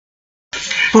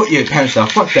Put your pants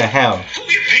up. What the hell?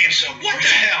 Put your pants up. What the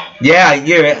hell? Yeah, I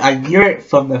knew it. I knew it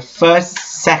from the first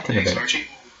second of it. Archie.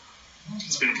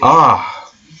 It's been a pleasure.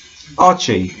 Ah,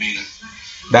 Archie. I mean,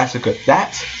 That's a good.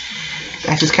 That's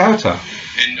his character.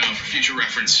 and for future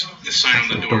reference, the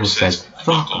sign on the door says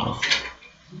 "Fuck off."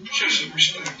 Show some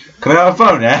respect. Can I have a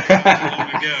phone there?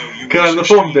 Can I have the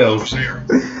phone bills?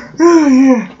 Oh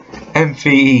yeah.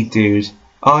 MVE, dude.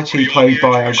 Archie played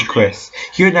by Uncle Chris.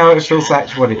 You know it feels like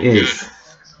what it is.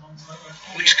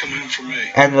 Please come in for me.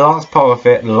 And the last part of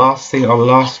it, the last scene, or the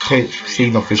last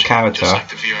scene of his character, Just like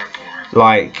the VR porn.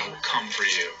 like, I'll come for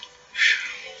you.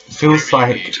 feels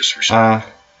Whatever you like, need, just respect.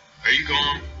 Are you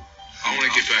gone? I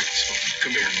want to get back to this one.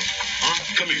 Come here.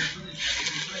 Huh? Come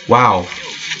here. wow.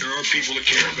 There are people that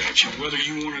care about you, whether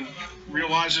you want to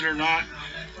realize it or not.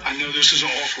 I know this is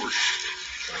awkward,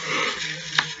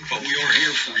 but we are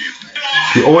here for you.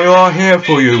 We all are here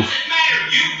for you.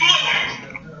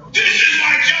 This is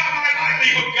my job, my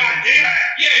livelihood, goddammit!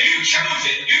 Yeah, you chose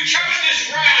it. You chose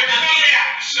this route. Get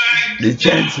out, son. The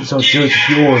chances are just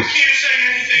yours. I can't say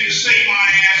anything to save my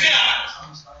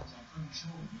ass.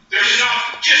 There's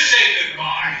nothing. Just say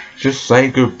goodbye. Just say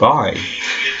goodbye.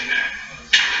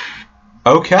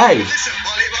 Okay. Listen,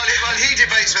 while he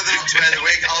debates whether or not to wear the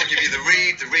wig, I'll give you the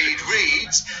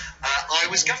reads. I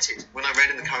was gutted when I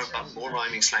read in the current button, more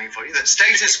rhyming slang for you, that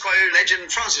status quo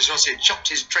legend Francis Rossi had chopped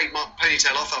his trademark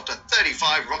ponytail off after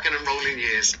 35 rockin' and rolling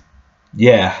years.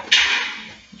 Yeah.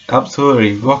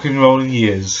 Absolutely. Rock and rolling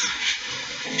years.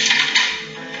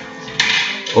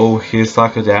 Oh, here's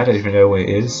Psycho Dad. I don't even know where it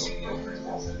is.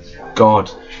 God.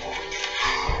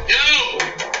 Yo!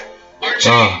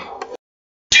 Archie!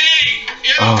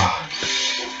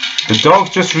 The dog's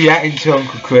just reacting to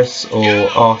Uncle Chris or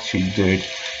Archie, dude.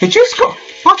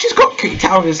 Archie's got kicked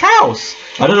out of his house.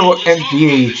 I don't know what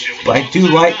MVE, but I do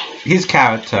like his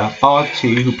character,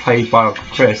 Archie, who played by Uncle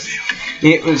Chris.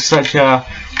 It was such a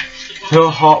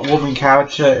heartwarming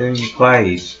character and he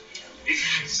played.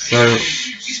 So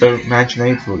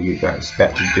imaginative what you got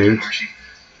expected, dude.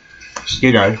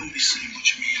 You know.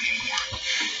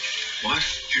 What?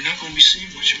 You're not going to be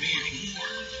seeing much of me anymore.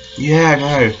 Yeah, I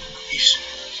know. He's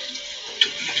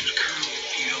took me to the curb.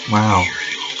 He held me Wow. here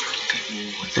any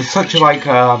longer. It's such a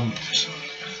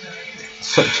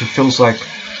such a feels like.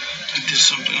 I did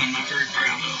something I'm not very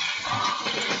proud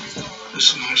of.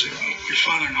 Listen, Isaac, your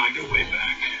father and I go way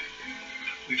back.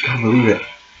 We've I had can't believe it.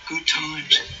 good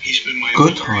times. He's been my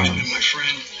Good mentor, he's times. been my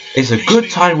friend. It's a good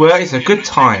time. Where it's a good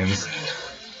times.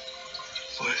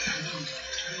 But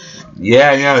Yeah,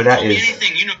 I know that is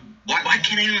anything, you know, why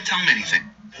can't anyone tell me anything?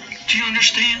 Do you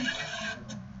understand?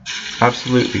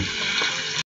 absolutely.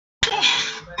 Oh,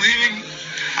 leaving?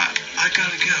 I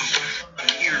gotta go.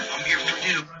 I'm here for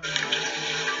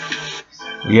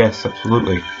you. Yes,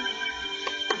 absolutely.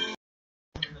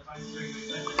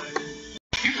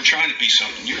 You were trying to be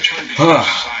something. You were trying to be Huh.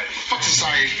 society. Fuck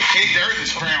society. Hey, the earth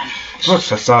is brown. What's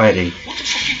society? What the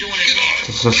fuck are you doing in here?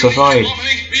 It's a society. Get off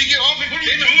me. Get off me. What are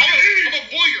you doing? I'm a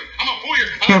voyeur. I'm a voyeur.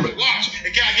 I have to watch.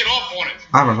 And get off on it.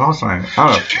 I'm a lost man. It's your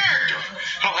character.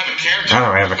 I don't have a character. I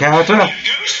don't have a character. I'm not a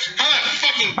ghost. I'm not a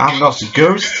fucking I'm not a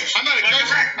ghost. I'm not a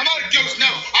ghost. I'm not a ghost. No,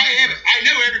 I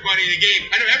know everybody in the game.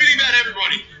 I know everything about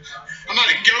everybody. I'm not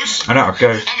a ghost. I'm not a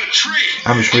ghost. I'm a tree.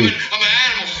 I'm a tree. I'm an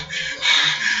animal.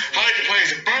 I like to play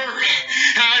as a bird.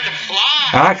 I like to fly.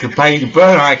 I could play the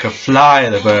bird. I could fly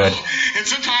the bird. And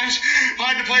sometimes I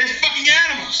like to play as fucking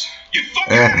animals. You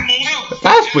fucking Yeah. animals.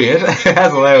 That's weird.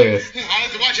 That's hilarious. I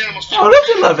like to watch animals. I love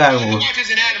to love animals. Watch as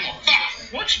an animal.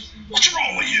 Fuck. What's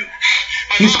wrong with you?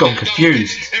 My He's mom gone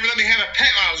confused. Never let me have a pet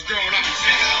when I was growing up.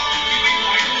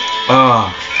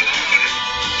 Ah.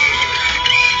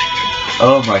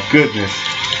 Oh my goodness.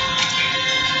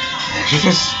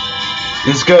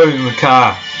 Just go in the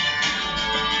car.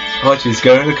 Watch, just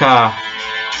go in the car.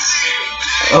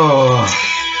 Oh.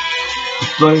 His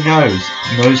bloody nose.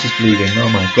 Nose is bleeding. Oh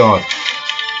my god.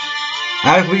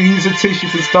 How do we use a tissue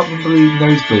to stop the bleeding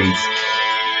nosebleeds?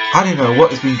 I don't know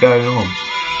what has been going on.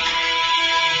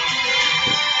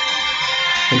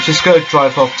 Let's just go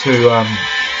drive off to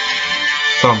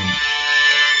some.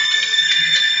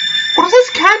 What is this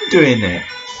can doing there?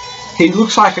 It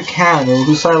looks like a can, or it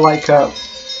looks like a.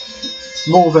 It's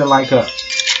more than like a.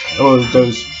 Oh,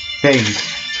 those things.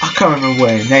 I can't remember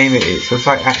what name it is. It's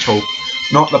like actual,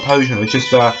 not the potion. It's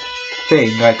just a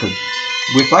thing like a,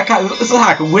 with like a. It's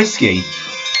like a whiskey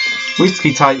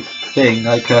type thing,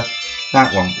 like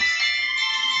that one.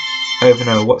 I don't even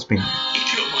know what's been. He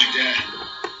killed my dad.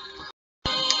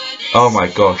 Oh my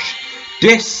gosh,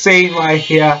 this scene right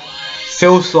here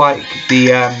feels like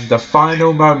the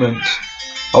final moment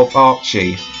of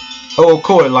Archie. Oh, I'll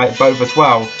call it like both as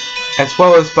well. as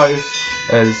well as both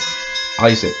as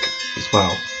Isaac as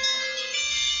well.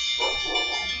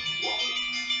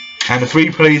 And the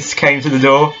 3 police came to the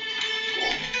door.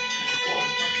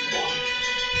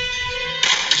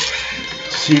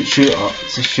 To shoot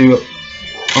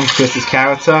Uncle Chris's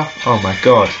character. Oh my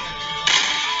god.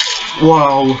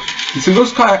 Wow. This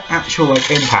looks quite an actual like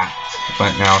impact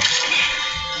right now.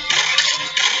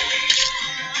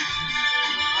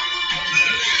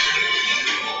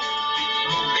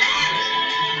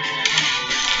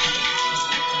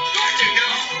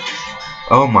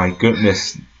 Oh my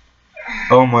goodness.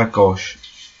 Oh my gosh.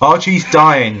 Archie's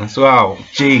dying as well.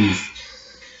 Jeez.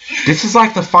 This is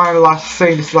like the final last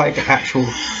scene. This is like an actual...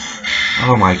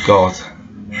 Oh my god.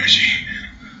 Archie.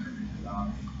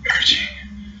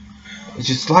 It's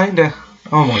just like the...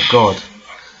 Oh my god.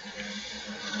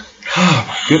 Oh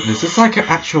my goodness. It's like an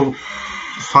actual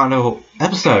final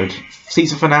episode.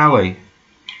 Season finale.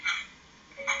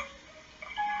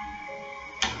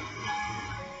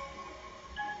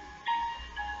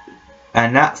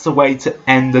 And that's the way to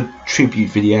end the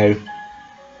tribute video,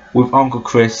 with Uncle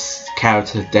Chris'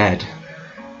 character dead.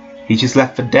 He just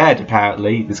left for dead,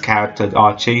 apparently, this character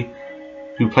Archie,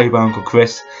 who played by Uncle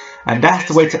Chris. And that's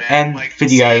the way to end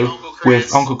video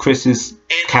with Uncle Chris's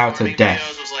character death.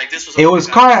 It was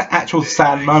quite an actual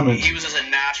sad moment. He was just a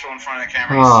natural in front of the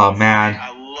camera. Oh man.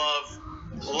 I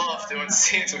love doing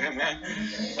scenes with him, man.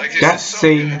 Like, That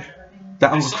scene,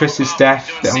 that Uncle Chris's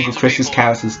death, that Uncle Chris's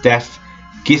character's death,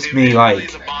 gives me like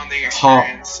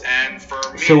heart,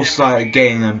 feels like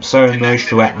getting so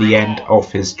emotional at the end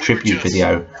of his tribute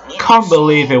video. Can't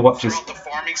believe it, watching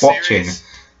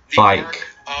like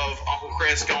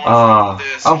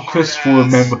Uncle Chris will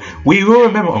remember. We will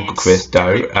remember Uncle Chris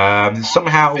though.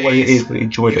 Somehow we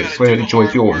enjoyed it. We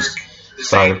enjoyed yours.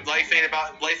 So life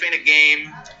ain't a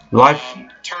game. Life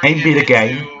ain't been a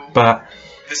game, but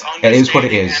it is what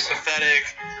it is.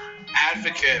 Empathetic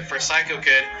advocate for Psycho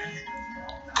Kid.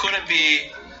 Couldn't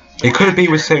be. It could be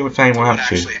with Sad with Fame. What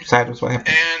happened to? Sad was what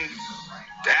happened. And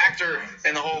the actor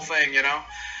and the whole thing, you know,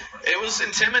 it was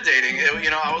intimidating.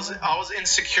 You know, I was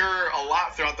insecure a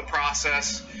lot throughout the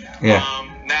process. Yeah.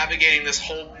 Navigating this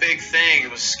whole big thing,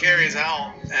 it was scary as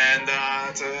hell. And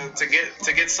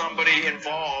to get somebody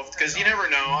involved, because you never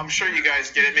know. I'm sure you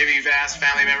guys get it. Maybe you've asked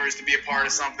family members to be a part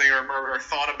of something or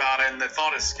thought about it, and the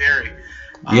thought is scary.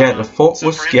 Yeah, the thought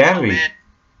was scary.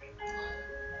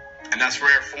 And that's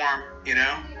rare form, you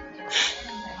know.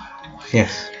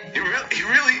 Yes. He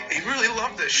really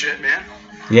loved this shit, man.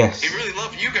 Yes. He really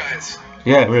loved you guys.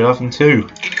 Yeah, we love him too.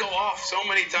 He'd go off so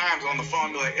many times on the phone,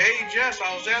 and be like, "Hey, Jess,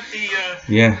 I was at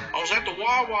the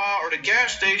Wawa or the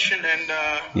gas station, and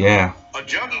yeah, a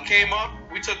junkie came up.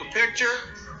 We took a picture.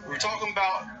 We were talking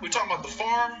about the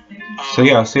farm. So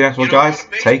yeah, see you guys. Well, guys,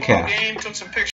 take care. Took some pictures."